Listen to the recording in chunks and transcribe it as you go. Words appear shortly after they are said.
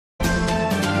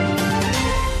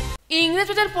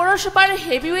ইংরেজবাজার পৌরসভার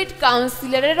হেভিওয়েট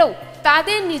কাউন্সিলরেরাও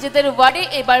তাদের নিজেদের ওয়ার্ডে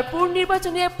এবার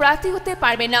পুনর্নির্বাচনে প্রার্থী হতে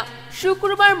পারবে না।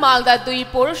 শুক্রবার মালদা 2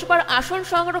 পৌরসভার আসন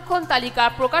সংরক্ষণ তালিকা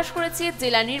প্রকাশ করেছে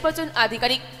জেলা নির্বাচন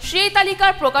আধিকারিক। সেই তালিকা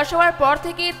প্রকাশ হওয়ার পর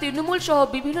থেকে তৃণমূল সহ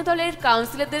বিভিন্ন দলের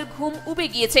কাউন্সিলরদের ঘুম উবে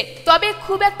গিয়েছে। তবে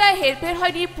খুব একটা হেরফের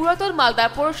হয়নি পুরাতন মালদা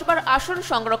পৌরসভার আসন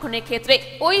সংরক্ষণের ক্ষেত্রে।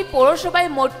 ওই পৌরসভায়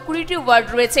মোট 20টি ওয়ার্ড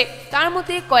রয়েছে, তার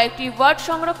মধ্যে কয়েকটি ওয়ার্ড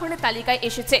সংরক্ষণের তালিকায়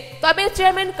এসেছে। তবে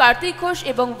চেয়ারম্যান কার্তিক ঘোষ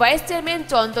এবং ভাইস চেয়ারম্যান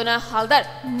চন্দনা হালদার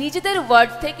নিজেদের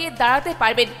ওয়ার্ড থেকে দাঁড়াতে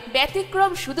পারবেন।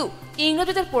 ব্যতিক্রম শুধু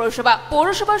ইংরেজবাজার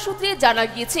পৌরসভা সূত্রে জানা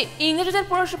গিয়েছে, ইংরেজবাজার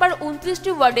পৌরসভার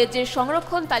 29টি ওয়ার্ডে যে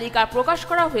সংরক্ষণ তালিকা প্রকাশ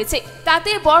করা হয়েছে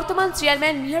তাতে বর্তমান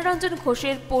চেয়ারম্যান নিহার রঞ্জন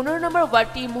ঘোষের 15 নম্বর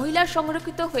ওয়ার্ডটি মহিলা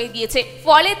সংরক্ষিত হয়ে গিয়েছে।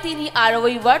 ফলে তিনি আর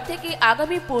ওই ওয়ার্ড থেকে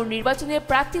আগামী পুনর্নির্বাচনে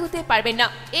প্রার্থী হতে পারবেন না।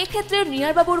 এক্ষেত্রে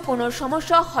নিহারবাবুর কোনো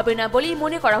সমস্যা হবে না বলেই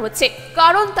মনে করা হচ্ছে,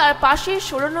 কারণ তার পাশে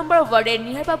 16 নম্বর ওয়ার্ডের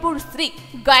নিহারবাবুর স্ত্রী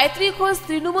গায়ত্রী ঘোষ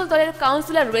তৃণমূল দলের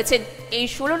কাউন্সিলর রয়েছেন। এই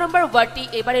 16 নম্বর ওয়ার্ডটি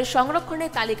এবারের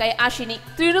সংরক্ষণের তালিকায় আসেনি।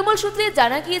 তৃণমূল সূত্রে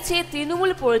জানা গিয়েছে,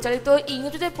 তৃণমূল পরিচালিত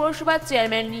ইংরেজবাজার পৌরসভার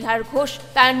চেয়ারম্যান নিহার ঘোষ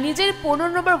তার নিজের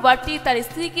 15 নম্বর ওয়ার্ডটি তার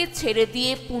স্ত্রীকে ছেড়ে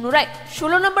দিয়ে পুনরায়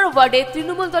 16 নম্বর ওয়ার্ডে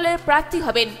তৃণমূল দলের প্রার্থী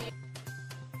হবেন।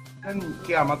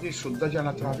 আমাদের শ্রদ্ধা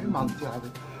জানাতে হবে, মানতে হবে।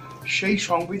 সেই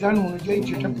সংবিধান অনুযায়ী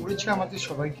যেটা করেছে আমাদের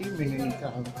সবাইকে মেনে নিতে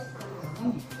হবে।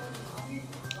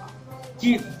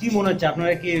 কি মনে হচ্ছে,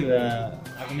 আপনারা কি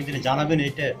আগামী দিনে জানাবেন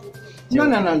এটা?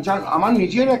 না, আমার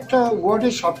নিজের একটা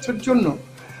ওয়ার্ডের স্বার্থের জন্য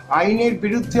আইনের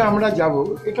বিরুদ্ধে আমরা যাব,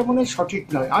 এটা মনে সঠিক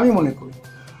নয় আমি মনে করি।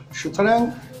 সুতরাং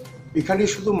এখানে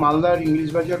শুধু মালদার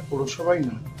ইংরেজবাজার পৌরসভায়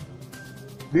নয়,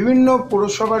 বিভিন্ন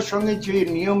পৌরসভার সঙ্গে যে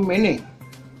নিয়ম মেনে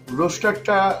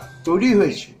রোস্টারটা তৈরি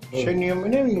হয়েছে সেই নিয়ম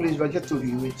মেনে ইংরেজবাজার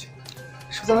তৈরি হয়েছে।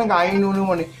 সুতরাং আইন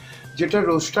অনুমানে যেটা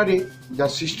রোস্টারে যা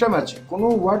সিস্টেম আছে, কোনো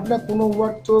ওয়ার্ড না কোনো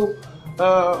ওয়ার্ড তো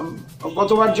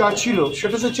গতবার যা ছিল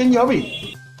সেটা তো চেঞ্জ হবেই।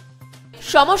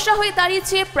 সমস্যা হয়ে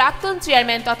দাঁড়িয়েছে প্রাক্তন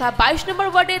চেয়ারম্যান তথা 22 নম্বর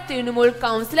ওয়ার্ডের তৃণমূল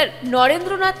কাউন্সিলর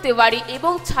নরেন্দ্রনাথ তেওয়ারি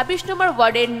এবং 26 নম্বর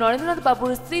ওয়ার্ডের নরেন্দ্রনাথ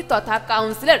বাবুর স্ত্রী তথা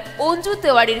কাউন্সিলর অঞ্জু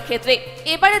তেওয়ারির ক্ষেত্রে।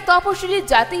 এবারে তপশিলি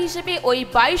জাতি হিসেবে ওই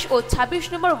 22 ও 26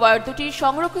 নম্বর ওয়ার্ড দুটি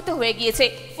সংরক্ষিত হয়ে গিয়েছে।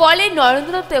 ফলে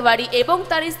নরেন্দ্রনাথ তেওয়ারি এবং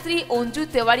তার স্ত্রী অঞ্জু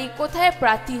তেওয়ারি কোথায়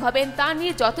প্রার্থী হবেন তা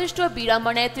নিয়ে যথেষ্ট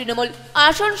বিড়ম্বনায় তৃণমূল।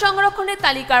 আসন সংরক্ষণের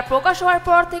তালিকার প্রকাশ হওয়ার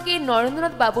পর থেকে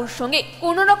নরেন্দ্রনাথ বাবুর সঙ্গে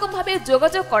কোনো রকম ভাবে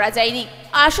যোগাযোগ করা যায়নি।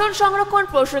 আসন সংরক্ষণ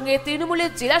প্রসঙ্গে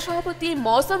তৃণমূলের জেলা সভাপতি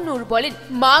মৌসম নূর বলেন,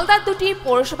 মালদার 2টি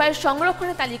পৌরসভায়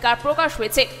সংরক্ষণের তালিকা প্রকাশ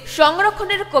হয়েছে।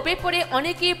 সংরক্ষণের কোপে পড়ে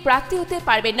অনেকেই প্রার্থী হতে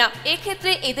পারবেন না।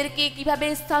 এক্ষেত্রে এদেরকে কিভাবে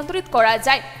স্থানান্তরিত করা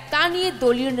যায় তা নিয়ে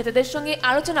দলীয় নেতাদের সঙ্গে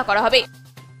আলোচনা করা হবে।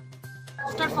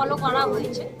 ফলো করা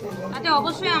হয়েছে, তাতে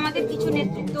অবশ্যই আমাদের কিছু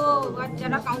নেতৃত্ব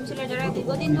যারা কাউন্সিলর, যারা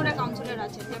দীর্ঘদিন ধরে কাউন্সিলর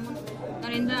আছে, যেমন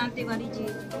নরেন্দ্রনাথ তেওয়ারিজি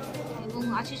এবং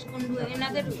আশিস কুন্ডু,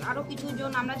 এনাদের আরো কিছু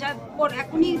জন, আমরা যা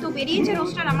এখনই তো বেরিয়েছে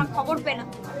রোস্টার, আমরা খবর পেলাম,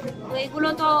 তো এগুলো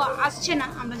তো আসছে না,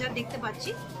 আমরা যা দেখতে পাচ্ছি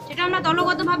সেটা আমরা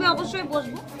দলগতভাবে অবশ্যই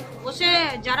বসে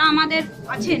যারা আমাদের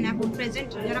আছেন এখন প্রেজেন্ট,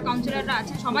 যারা কাউন্সিলররা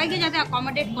আছেন সবাইকে যাতে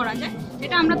অ্যাকোমোডেট করা যায়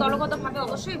সেটা আমরা দলগতভাবে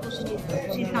অবশ্যই বসে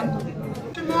সিদ্ধান্ত নেব।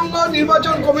 পশ্চিমবঙ্গ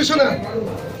নির্বাচন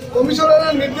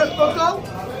কমিশনারের নির্দেশ মতো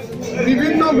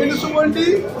বিভিন্ন মিউনিসিপ্যালিটি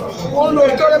কোন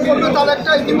রোস্টারে করবে তার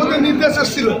একটা ইতিমধ্যে নির্দেশ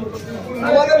এসেছিল।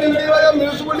 আমাদের ইংরেজবাজার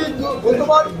মিউনিসিপ্যালিটি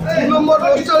গতবার 3 নম্বর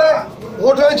রোস্টারে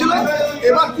ভোট হয়েছিল,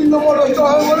 এবার 3 নম্বর রোস্টার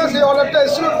হবে বলে সেই অর্ডারটা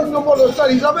এসেছিল। 3 নম্বর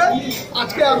রোস্টার হিসাবে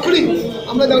আজকে এখনই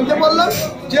আমরা জানতে পারলাম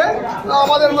যে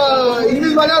আমাদের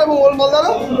ইংরেজবাজার এবং ওল্ড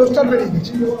মালদারও রোস্টার বেরিয়ে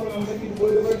গেছে।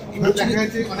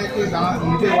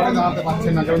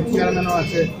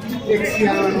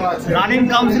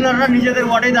 নিজেদের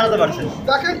ওয়ার্ডেই দাঁড়াতে পারছেন।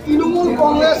 দেখেন, তৃণমূল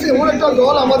কংগ্রেস এমন একটা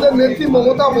দল, আমাদের নেত্রী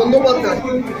মমতা বন্দ্যোপাধ্যায়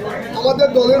আমাদের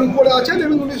দলের উপরে আছেন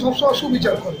এবং উনি সবসময়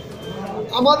সুবিচার করেন।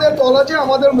 আমাদের দল আছে,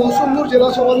 আমাদের মৌসুম নূর জেলা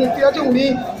সভানেত্রী আছে, উনি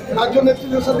রাজ্য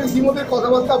নেতৃত্বের সাথে ইতিমধ্যে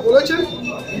কথাবার্তা বলেছেন।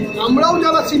 আমরাও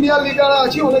যারা সিনিয়র লিডার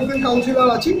আছি, অনেকদিন কাউন্সিলর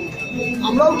আছি,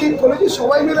 আমরাও ঠিক করেছি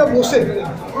সবাই মিলে বসে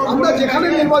আমরা যেখানে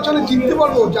নির্বাচনে জিততে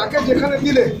পারবো, যাকে যেখানে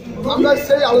দিলে আমরা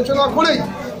সেই আলোচনা করেই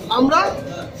আমরা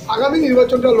আগামী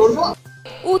নির্বাচনটা লড়বো।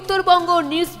 উত্তরবঙ্গ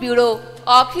নিউজ ব্যুরো,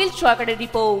 অখিল সরকারের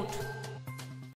রিপোর্ট।